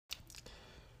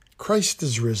Christ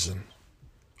is risen.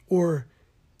 Or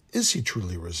is he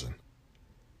truly risen?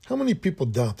 How many people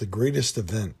doubt the greatest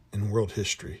event in world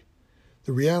history?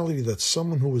 The reality that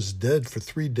someone who was dead for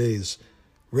 3 days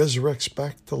resurrects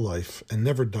back to life and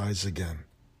never dies again.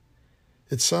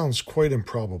 It sounds quite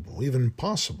improbable, even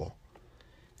impossible.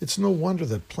 It's no wonder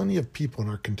that plenty of people in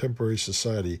our contemporary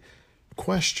society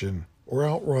question or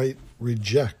outright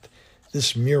reject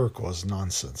this miracle as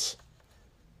nonsense.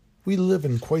 We live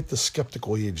in quite the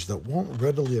skeptical age that won't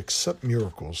readily accept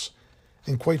miracles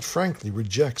and quite frankly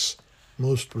rejects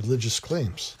most religious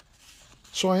claims.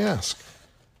 So I ask,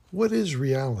 what is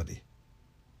reality?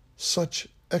 Such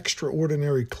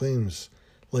extraordinary claims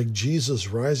like Jesus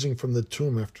rising from the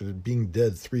tomb after being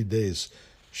dead 3 days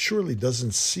surely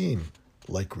doesn't seem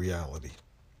like reality.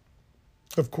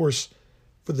 Of course,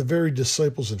 for the very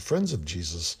disciples and friends of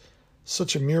Jesus,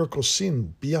 such a miracle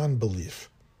seemed beyond belief.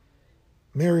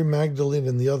 Mary Magdalene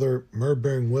and the other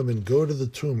myrrh-bearing women go to the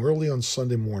tomb early on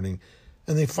Sunday morning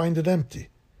and they find it empty.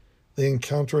 They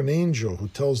encounter an angel who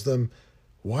tells them,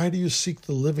 "Why do you seek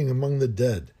the living among the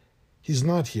dead? He's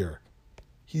not here.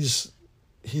 He's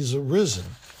arisen.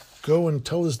 Go and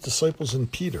tell his disciples and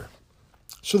Peter."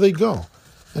 So they go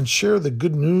and share the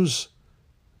good news,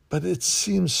 but it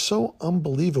seems so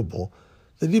unbelievable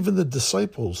that even the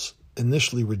disciples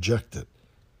initially reject it.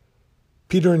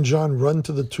 Peter and John run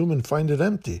to the tomb and find it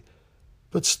empty,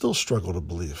 but still struggle to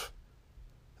believe.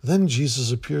 Then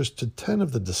Jesus appears to 10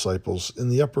 of the disciples in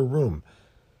the upper room,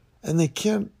 and they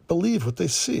can't believe what they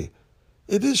see.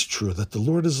 It is true that the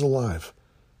Lord is alive.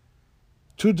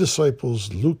 2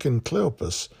 disciples, Luke and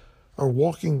Cleopas, are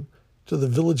walking to the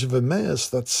village of Emmaus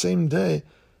that same day,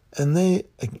 and they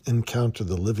encounter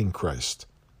the living Christ.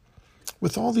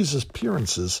 With all these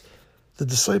appearances, the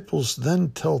disciples then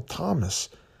tell Thomas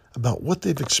about what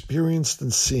they've experienced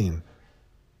and seen.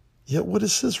 Yet what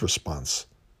is his response?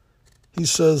 He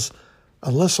says,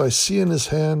 "Unless I see in his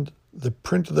hand the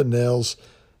print of the nails,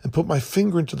 and put my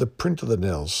finger into the print of the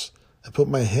nails, and put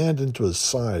my hand into his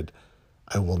side,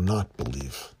 I will not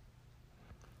believe."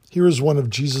 Here is one of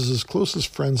Jesus' closest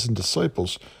friends and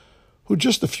disciples, who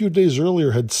just a few days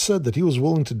earlier had said that he was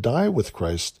willing to die with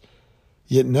Christ,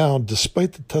 yet now,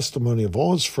 despite the testimony of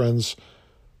all his friends,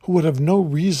 who would have no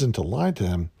reason to lie to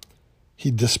him, he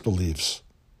disbelieves.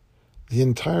 The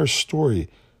entire story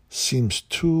seems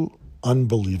too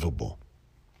unbelievable.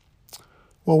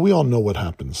 Well, we all know what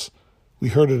happens. We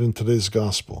heard it in today's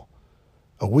gospel.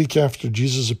 A week after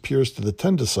Jesus appears to the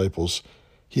 10 disciples,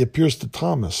 he appears to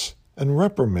Thomas and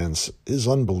reprimands his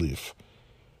unbelief.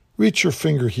 "Reach your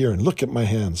finger here and look at my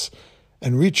hands,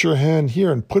 and reach your hand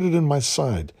here and put it in my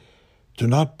side. Do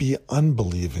not be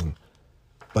unbelieving,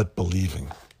 but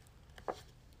believing."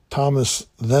 Thomas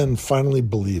then finally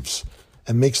believes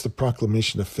and makes the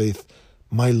proclamation of faith,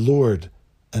 "My Lord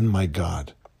and my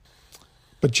God."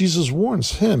 But Jesus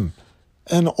warns him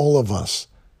and all of us.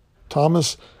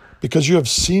 "Thomas, because you have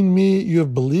seen me, you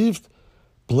have believed.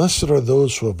 Blessed are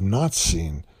those who have not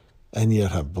seen and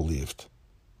yet have believed."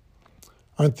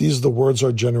 Aren't these the words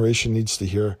our generation needs to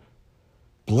hear?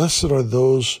 Blessed are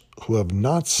those who have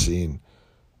not seen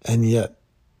and yet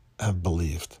have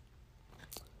believed.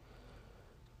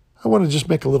 I want to just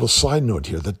make a little side note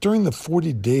here that during the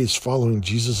 40 days following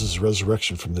Jesus'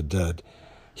 resurrection from the dead,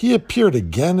 he appeared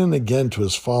again and again to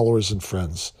his followers and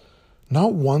friends,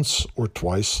 not once or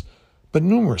twice, but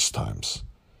numerous times.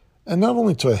 And not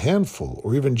only to a handful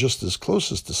or even just his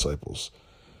closest disciples.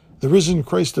 The risen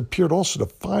Christ appeared also to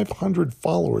 500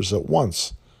 followers at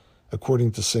once,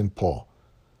 according to St. Paul.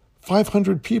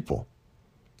 500 people.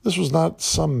 This was not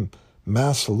some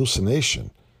mass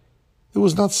hallucination. It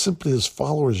was not simply his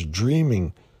followers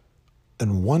dreaming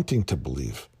and wanting to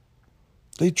believe.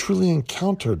 They truly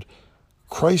encountered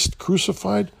Christ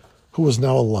crucified, who was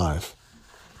now alive.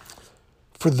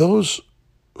 For those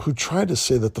who try to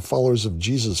say that the followers of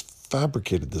Jesus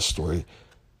fabricated this story,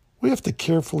 we have to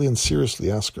carefully and seriously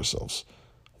ask ourselves,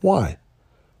 why?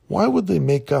 Why would they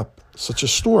make up such a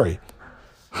story?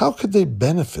 How could they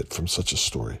benefit from such a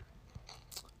story?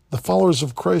 The followers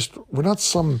of Christ were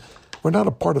not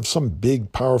a part of some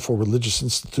big, powerful religious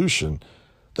institution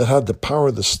that had the power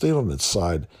of the state on its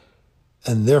side,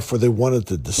 and therefore they wanted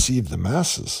to deceive the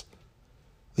masses.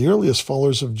 The earliest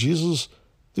followers of Jesus,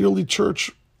 the early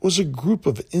church, was a group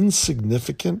of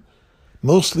insignificant,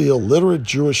 mostly illiterate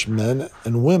Jewish men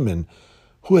and women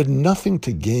who had nothing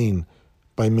to gain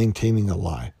by maintaining a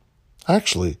lie.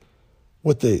 Actually,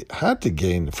 what they had to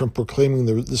gain from proclaiming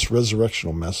this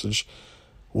resurrectional message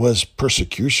was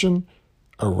persecution,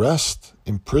 arrest,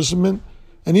 imprisonment,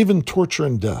 and even torture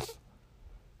and death.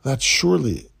 That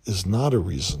surely is not a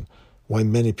reason why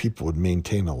many people would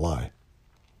maintain a lie.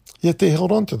 Yet they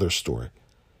held on to their story.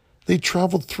 They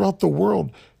traveled throughout the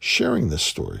world sharing this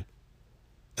story.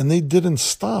 And they didn't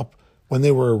stop when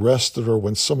they were arrested or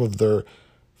when some of their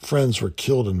friends were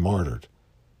killed and martyred.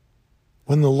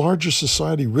 When the larger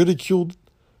society ridiculed,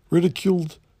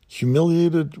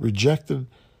 humiliated, rejected,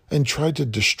 and tried to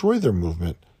destroy their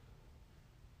movement,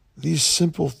 these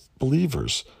simple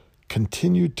believers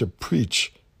continued to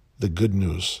preach the good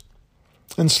news.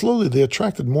 And slowly they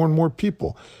attracted more and more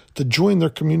people to join their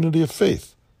community of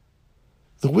faith.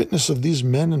 The witness of these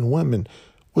men and women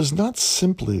was not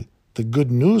simply the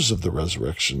good news of the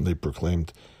resurrection they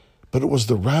proclaimed, but it was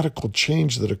the radical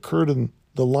change that occurred in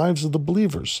the lives of the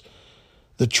believers,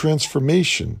 the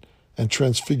transformation and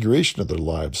transfiguration of their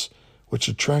lives, which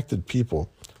attracted people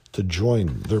to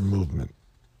join their movement.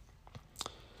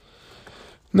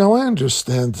 Now, I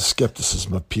understand the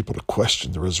skepticism of people to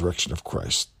question the resurrection of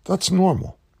Christ. That's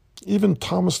normal. Even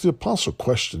Thomas the Apostle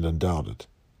questioned and doubted.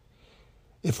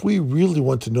 If we really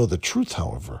want to know the truth,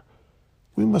 however,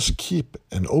 we must keep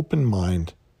an open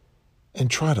mind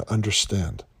and try to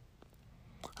understand.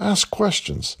 Ask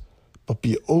questions, but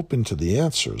be open to the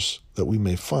answers that we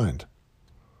may find.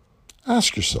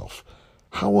 Ask yourself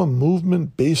how a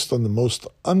movement based on the most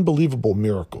unbelievable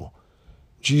miracle,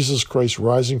 Jesus Christ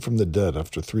rising from the dead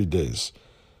after 3 days,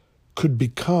 could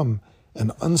become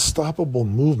an unstoppable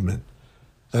movement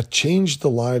that changed the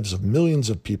lives of millions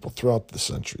of people throughout the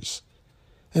centuries.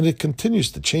 And it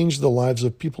continues to change the lives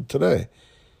of people today,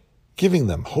 giving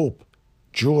them hope,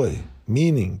 joy,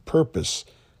 meaning, purpose,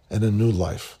 and a new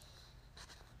life.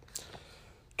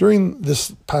 During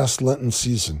this past Lenten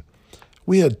season,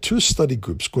 we had 2 study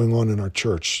groups going on in our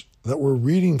church that were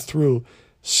reading through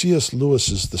C.S.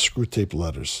 Lewis's The Screwtape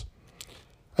Letters.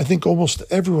 I think almost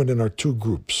everyone in our 2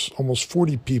 groups, almost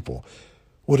 40 people,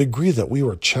 would agree that we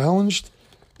were challenged,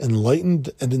 enlightened,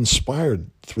 and inspired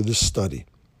through this study.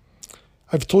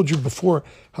 I've told you before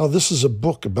how this is a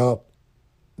book about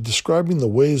describing the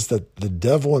ways that the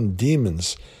devil and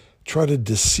demons try to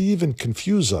deceive and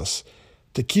confuse us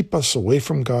to keep us away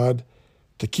from God,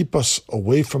 to keep us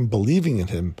away from believing in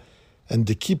Him, and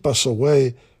to keep us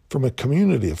away from a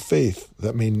community of faith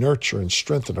that may nurture and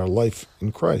strengthen our life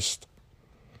in Christ.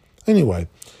 Anyway,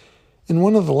 in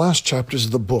one of the last chapters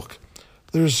of the book,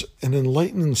 there's an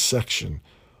enlightening section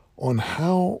on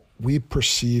how we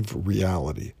perceive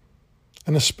reality,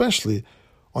 and especially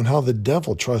on how the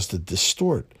devil tries to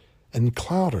distort and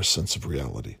cloud our sense of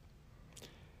reality.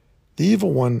 The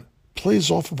evil one plays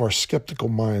off of our skeptical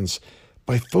minds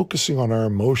by focusing on our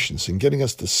emotions and getting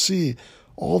us to see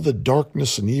all the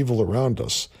darkness and evil around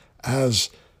us as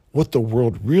what the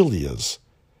world really is,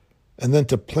 and then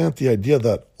to plant the idea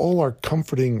that all our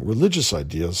comforting religious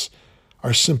ideas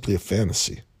are simply a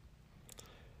fantasy.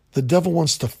 The devil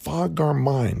wants to fog our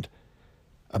mind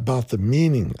about the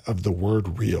meaning of the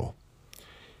word real.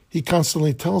 He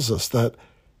constantly tells us that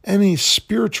any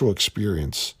spiritual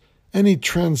experience, any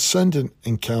transcendent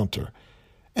encounter,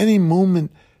 any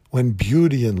moment when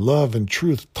beauty and love and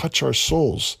truth touch our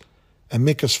souls and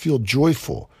make us feel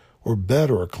joyful or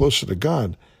better or closer to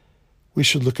God, we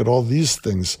should look at all these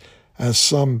things as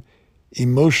some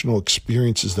emotional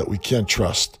experiences that we can't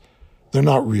trust. They're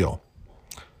not real.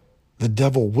 The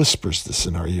devil whispers this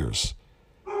in our ears.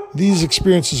 These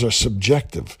experiences are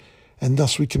subjective, and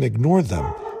thus we can ignore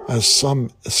them as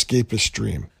some escapist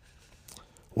dream.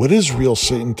 What is real,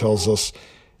 Satan tells us,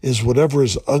 is whatever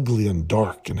is ugly and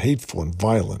dark and hateful and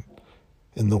violent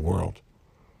in the world.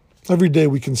 Every day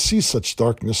we can see such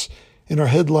darkness in our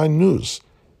headline news,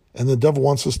 and the devil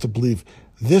wants us to believe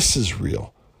this is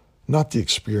real, not the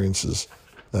experiences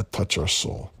that touch our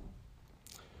soul.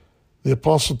 The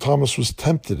Apostle Thomas was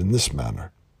tempted in this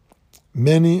manner.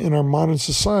 Many in our modern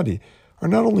society are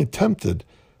not only tempted,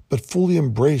 but fully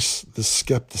embrace this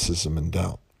skepticism and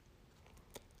doubt.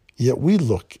 Yet we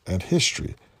look at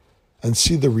history and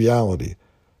see the reality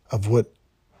of what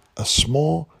a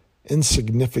small,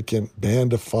 insignificant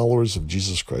band of followers of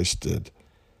Jesus Christ did.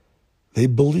 They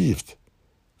believed.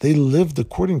 They lived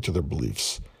according to their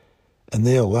beliefs, and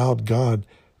they allowed God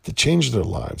to change their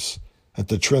lives and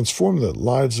to transform the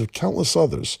lives of countless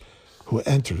others who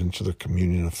entered into their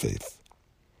communion of faith.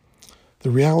 The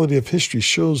reality of history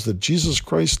shows that Jesus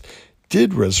Christ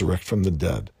did resurrect from the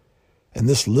dead, and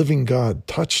this living God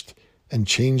touched and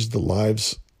changed the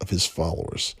lives of his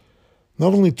followers,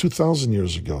 not only 2,000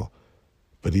 years ago,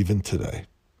 but even today.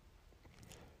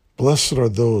 Blessed are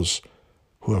those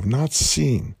who have not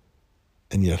seen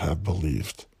and yet have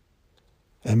believed.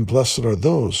 And blessed are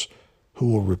those who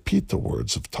will repeat the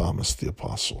words of Thomas the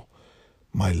Apostle,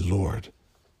 my Lord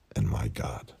and my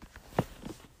God.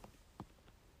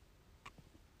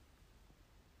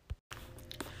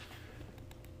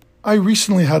 I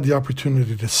recently had the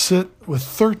opportunity to sit with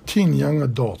 13 young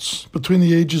adults between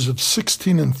the ages of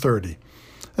 16 and 30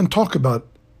 and talk about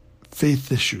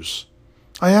faith issues.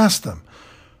 I asked them,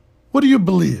 what do you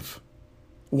believe?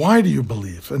 Why do you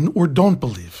believe or don't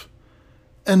believe?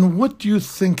 And what do you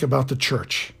think about the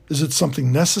church? Is it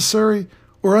something necessary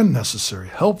or unnecessary,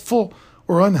 helpful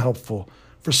or unhelpful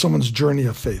for someone's journey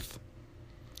of faith?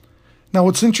 Now,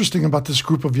 what's interesting about this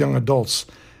group of young adults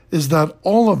is that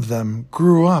all of them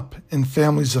grew up in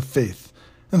families of faith.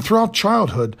 And throughout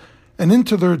childhood and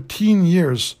into their teen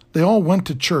years, they all went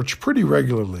to church pretty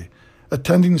regularly,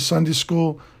 attending Sunday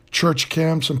school, church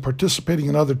camps, and participating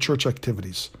in other church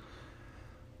activities.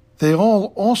 They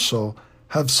all also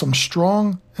have some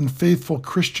strong and faithful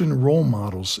Christian role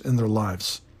models in their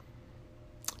lives.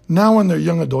 Now in their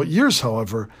young adult years,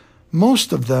 however,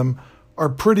 most of them are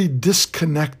pretty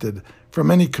disconnected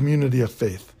from any community of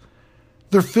faith.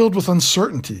 They're filled with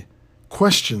uncertainty,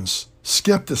 questions,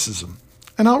 skepticism,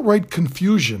 and outright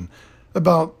confusion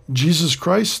about Jesus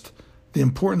Christ, the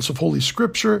importance of Holy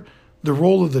Scripture, the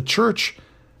role of the church,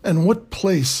 and what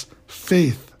place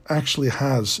faith actually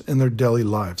has in their daily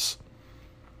lives.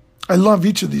 I love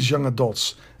each of these young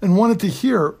adults and wanted to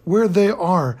hear where they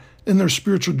are in their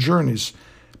spiritual journeys,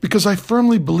 because I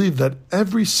firmly believe that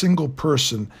every single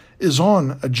person is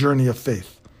on a journey of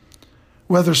faith.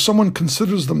 Whether someone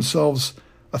considers themselves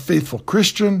a faithful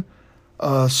Christian,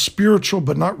 a spiritual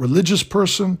but not religious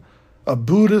person, a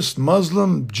Buddhist,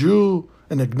 Muslim, Jew,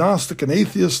 an agnostic, an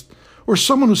atheist, or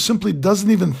someone who simply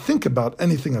doesn't even think about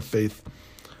anything of faith,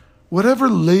 whatever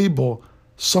label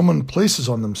someone places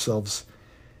on themselves,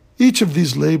 each of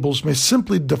these labels may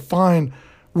simply define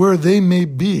where they may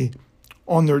be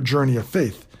on their journey of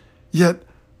faith, yet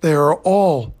they are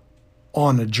all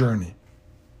on a journey.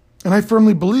 And I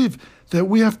firmly believe that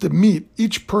we have to meet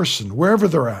each person wherever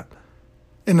they're at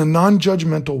in a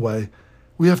non-judgmental way.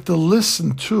 We have to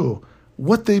listen to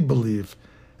what they believe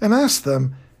and ask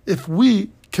them if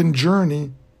we can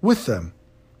journey with them.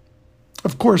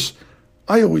 Of course,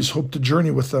 I always hope to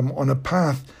journey with them on a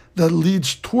path that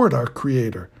leads toward our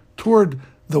Creator, toward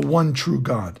the one true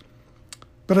God.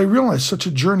 But I realize such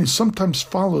a journey sometimes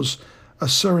follows a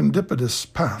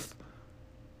serendipitous path.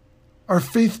 Our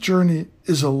faith journey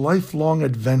is a lifelong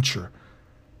adventure,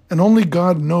 and only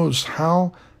God knows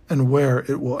how and where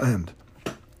it will end.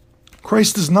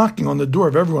 Christ is knocking on the door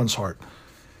of everyone's heart.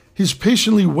 He's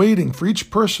patiently waiting for each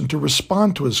person to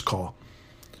respond to his call.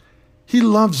 He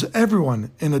loves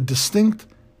everyone in a distinct,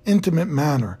 intimate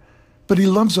manner, but he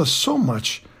loves us so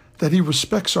much that he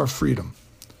respects our freedom,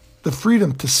 the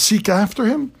freedom to seek after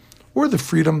him or the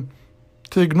freedom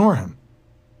to ignore him.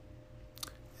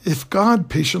 If God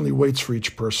patiently waits for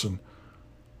each person,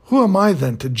 who am I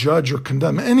then to judge or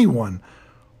condemn anyone?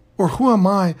 Or who am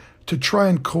I to try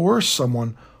and coerce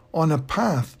someone on a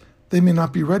path they may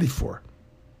not be ready for?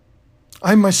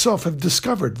 I myself have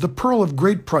discovered the pearl of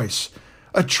great price,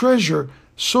 a treasure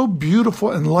so beautiful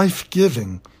and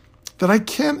life-giving that I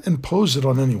can't impose it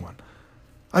on anyone.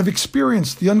 I've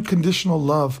experienced the unconditional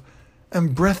love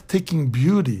and breathtaking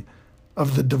beauty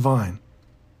of the divine.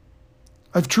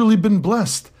 I've truly been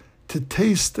blessed to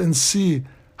taste and see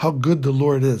how good the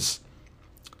Lord is.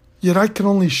 Yet I can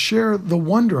only share the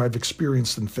wonder I've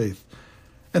experienced in faith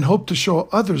and hope to show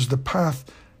others the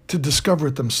path to discover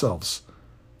it themselves,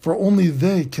 for only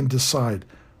they can decide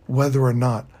whether or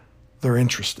not they're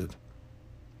interested.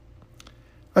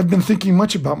 I've been thinking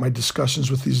much about my discussions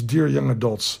with these dear young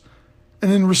adults,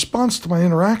 and in response to my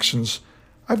interactions,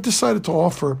 I've decided to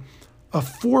offer a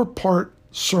 4-part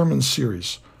sermon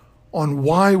series on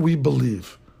why we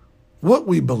believe, what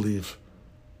we believe,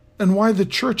 and why the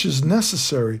church is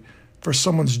necessary for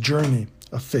someone's journey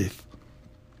of faith.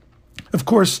 Of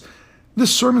course,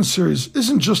 this sermon series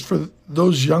isn't just for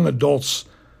those young adults,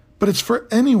 but it's for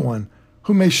anyone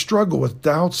who may struggle with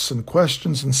doubts and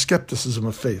questions and skepticism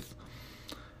of faith.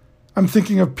 I'm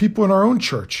thinking of people in our own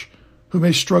church who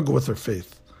may struggle with their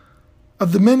faith,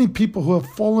 of the many people who have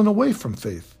fallen away from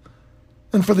faith,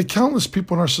 and for the countless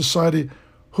people in our society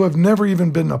who have never even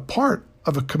been a part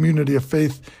of a community of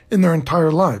faith in their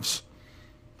entire lives.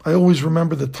 I always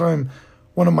remember the time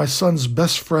one of my son's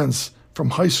best friends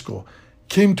from high school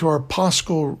came to our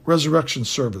Paschal Resurrection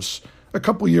service a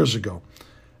couple years ago.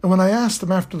 And when I asked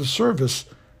him after the service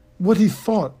what he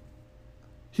thought,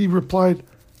 he replied,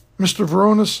 "Mr.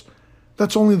 Veronis,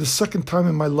 that's only the second time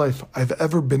in my life I've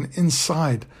ever been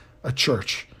inside a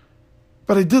church.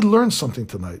 But I did learn something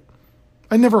tonight.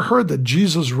 I never heard that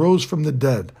Jesus rose from the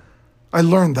dead. I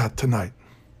learned that tonight."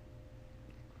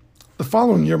 The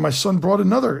following year, my son brought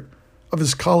another of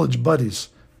his college buddies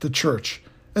to church,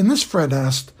 and this friend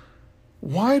asked,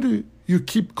 why do you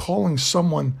keep calling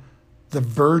someone the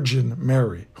Virgin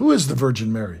Mary? Who is the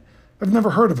Virgin Mary? I've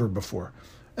never heard of her before.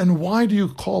 And why do you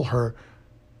call her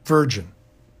virgin?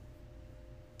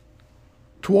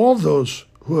 To all those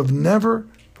who have never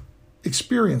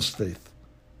experienced faith,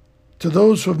 to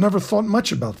those who have never thought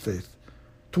much about faith,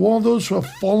 to all those who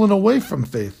have fallen away from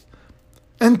faith,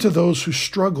 and to those who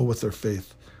struggle with their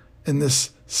faith in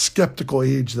this skeptical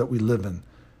age that we live in,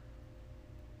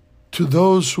 to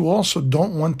those who also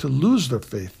don't want to lose their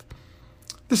faith.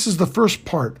 This is the first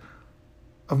part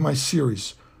of my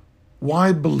series,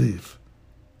 Why Believe?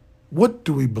 What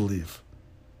do we believe?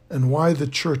 And why the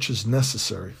church is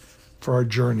necessary for our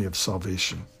journey of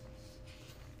salvation.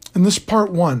 In this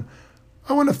part one,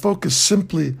 I want to focus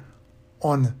simply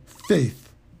on faith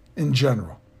in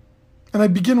general. And I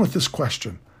begin with this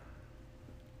question.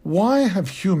 Why have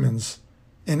humans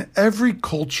in every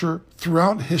culture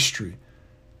throughout history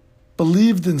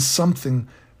believed in something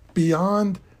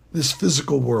beyond this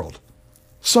physical world,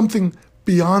 something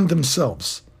beyond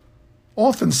themselves,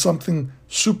 often something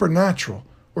supernatural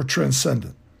or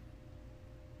transcendent?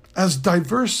 As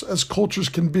diverse as cultures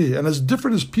can be and as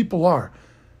different as people are,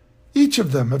 each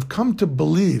of them have come to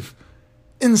believe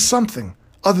in something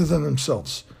other than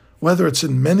themselves, whether it's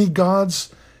in many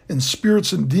gods, in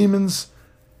spirits and demons,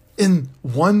 in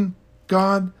one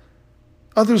God.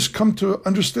 Others come to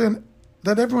understand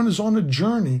that everyone is on a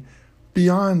journey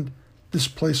beyond this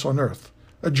place on earth,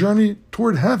 a journey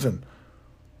toward heaven.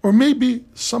 Or maybe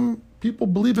some people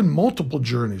believe in multiple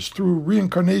journeys through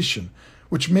reincarnation,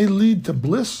 which may lead to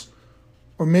bliss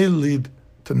or may lead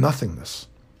to nothingness.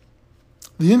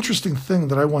 The interesting thing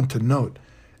that I want to note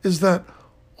is that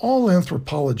all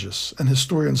anthropologists and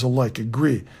historians alike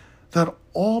agree that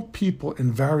all people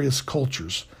in various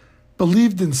cultures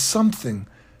believed in something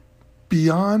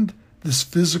beyond this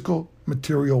physical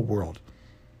material world.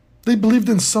 They believed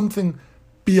in something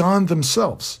beyond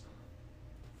themselves.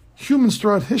 Humans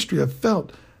throughout history have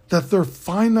felt that their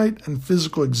finite and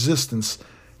physical existence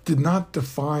did not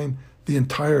define the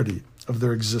entirety of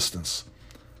their existence.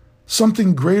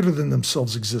 Something greater than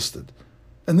themselves existed,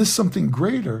 and this something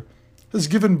greater has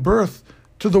given birth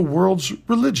to the world's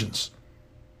religions.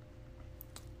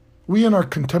 We in our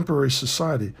contemporary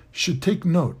society should take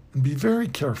note and be very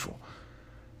careful.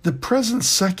 The present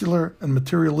secular and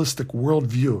materialistic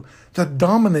worldview that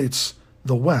dominates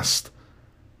the West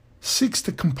seeks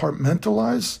to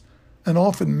compartmentalize and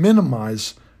often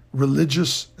minimize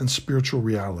religious and spiritual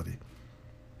reality.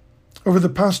 Over the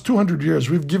past 200 years,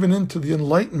 we've given in to the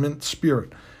Enlightenment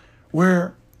spirit,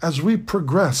 where as we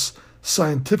progress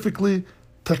scientifically,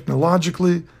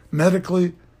 technologically,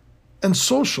 medically, and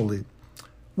socially,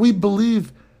 we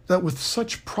believe that with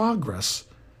such progress,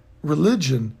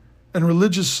 religion and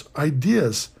religious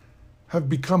ideas have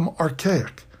become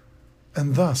archaic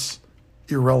and thus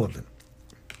irrelevant.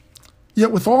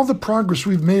 Yet with all the progress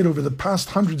we've made over the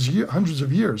past hundreds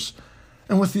of years,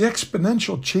 and with the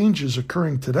exponential changes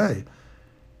occurring today,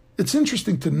 it's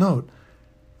interesting to note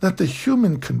that the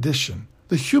human condition,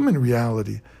 the human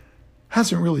reality,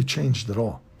 hasn't really changed at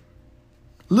all.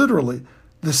 Literally,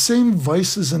 the same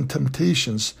vices and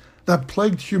temptations that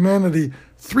plagued humanity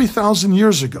 3,000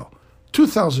 years ago,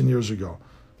 2,000 years ago,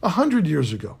 100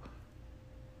 years ago,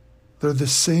 they're the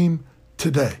same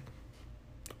today.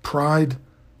 Pride,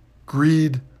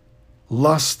 greed,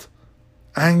 lust,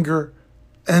 anger,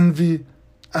 envy,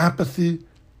 apathy,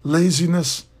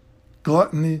 laziness,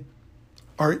 gluttony,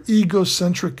 our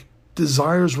egocentric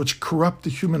desires which corrupt the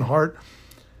human heart.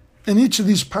 And each of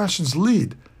these passions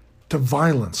lead to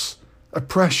violence,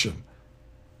 oppression,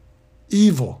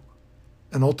 evil,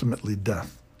 and ultimately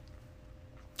death.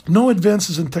 No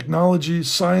advances in technology,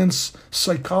 science,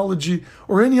 psychology,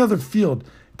 or any other field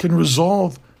can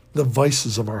resolve the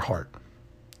vices of our heart.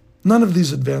 None of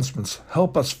these advancements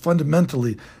help us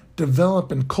fundamentally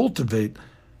develop and cultivate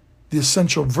the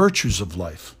essential virtues of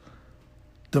life: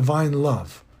 divine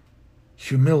love,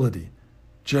 humility,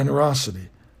 generosity,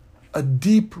 a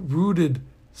deep-rooted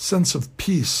sense of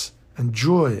peace and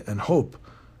joy and hope,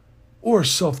 or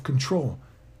self-control,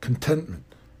 contentment,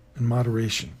 and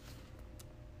moderation.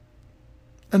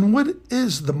 And what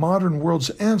is the modern world's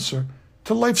answer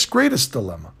to life's greatest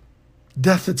dilemma?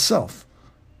 Death itself.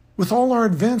 With all our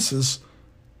advances,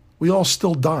 we all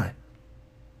still die.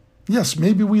 Yes,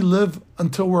 maybe we live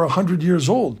until we're 100 years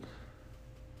old.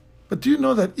 But do you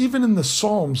know that even in the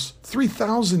Psalms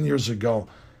 3,000 years ago,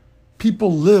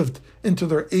 people lived into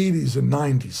their 80s and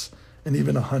 90s and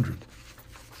even 100?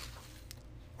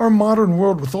 Our modern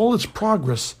world, with all its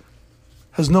progress,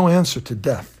 has no answer to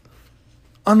death.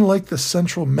 Unlike the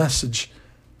central message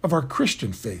of our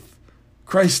Christian faith,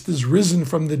 Christ is risen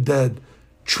from the dead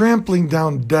trampling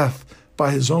down death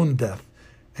by his own death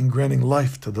and granting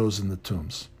life to those in the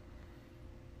tombs.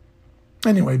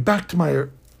 Anyway, back to my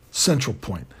central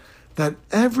point, that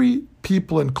every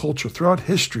people and culture throughout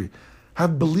history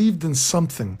have believed in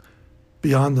something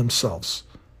beyond themselves.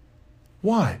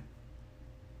 Why?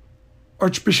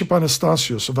 Archbishop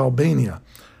Anastasios of Albania,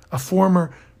 a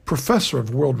former professor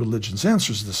of world religions,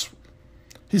 answers this.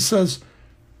 He says,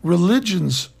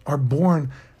 religions are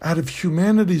born out of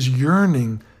humanity's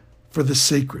yearning for the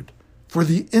sacred, for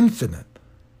the infinite.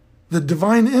 The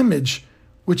divine image,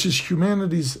 which is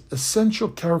humanity's essential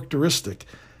characteristic,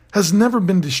 has never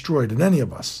been destroyed in any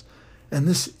of us. And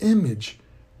this image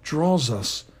draws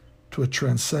us to a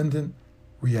transcendent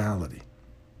reality.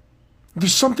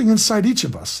 There's something inside each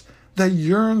of us that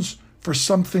yearns for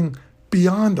something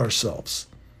beyond ourselves.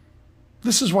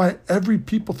 This is why every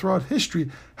people throughout history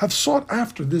have sought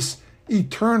after this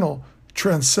eternal,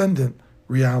 transcendent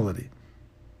reality.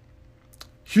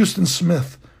 Huston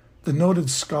Smith, the noted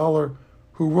scholar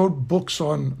who wrote books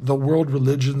on the world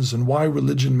religions and why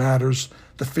religion matters,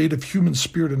 the fate of human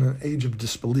spirit in an age of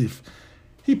disbelief,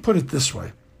 he put it this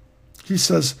way. He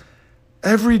says,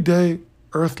 everyday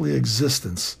earthly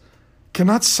existence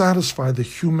cannot satisfy the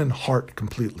human heart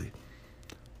completely.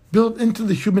 Built into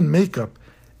the human makeup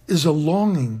is a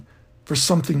longing for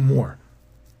something more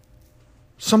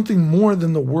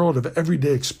than the world of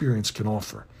everyday experience can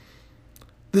offer.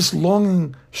 This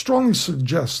longing strongly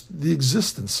suggests the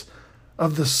existence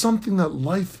of the something that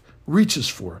life reaches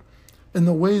for in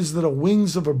the ways that the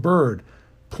wings of a bird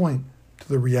point to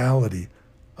the reality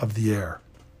of the air.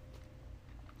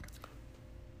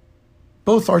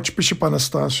 Both Archbishop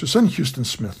Anastasios and Huston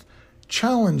Smith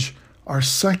challenge our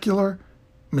secular,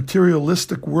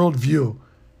 materialistic worldview,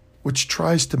 which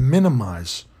tries to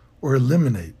minimize or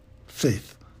eliminate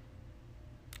faith.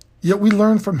 Yet we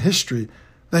learn from history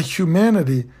that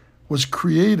humanity was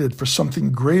created for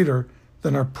something greater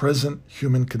than our present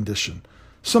human condition,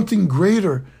 something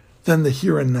greater than the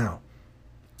here and now.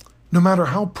 No matter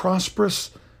how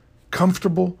prosperous,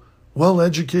 comfortable,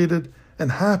 well-educated,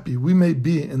 and happy we may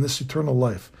be in this eternal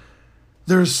life,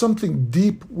 there is something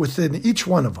deep within each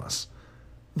one of us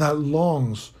that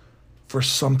longs for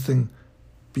something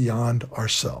beyond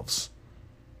ourselves.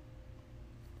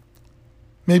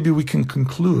 Maybe we can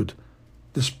conclude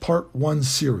this Part 1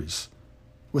 series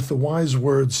with the wise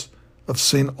words of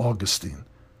St. Augustine,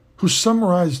 who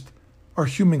summarized our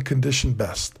human condition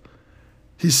best.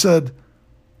 He said,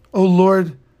 "O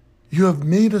Lord, you have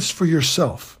made us for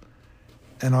yourself,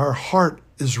 and our heart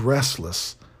is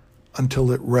restless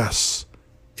until it rests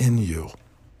in you."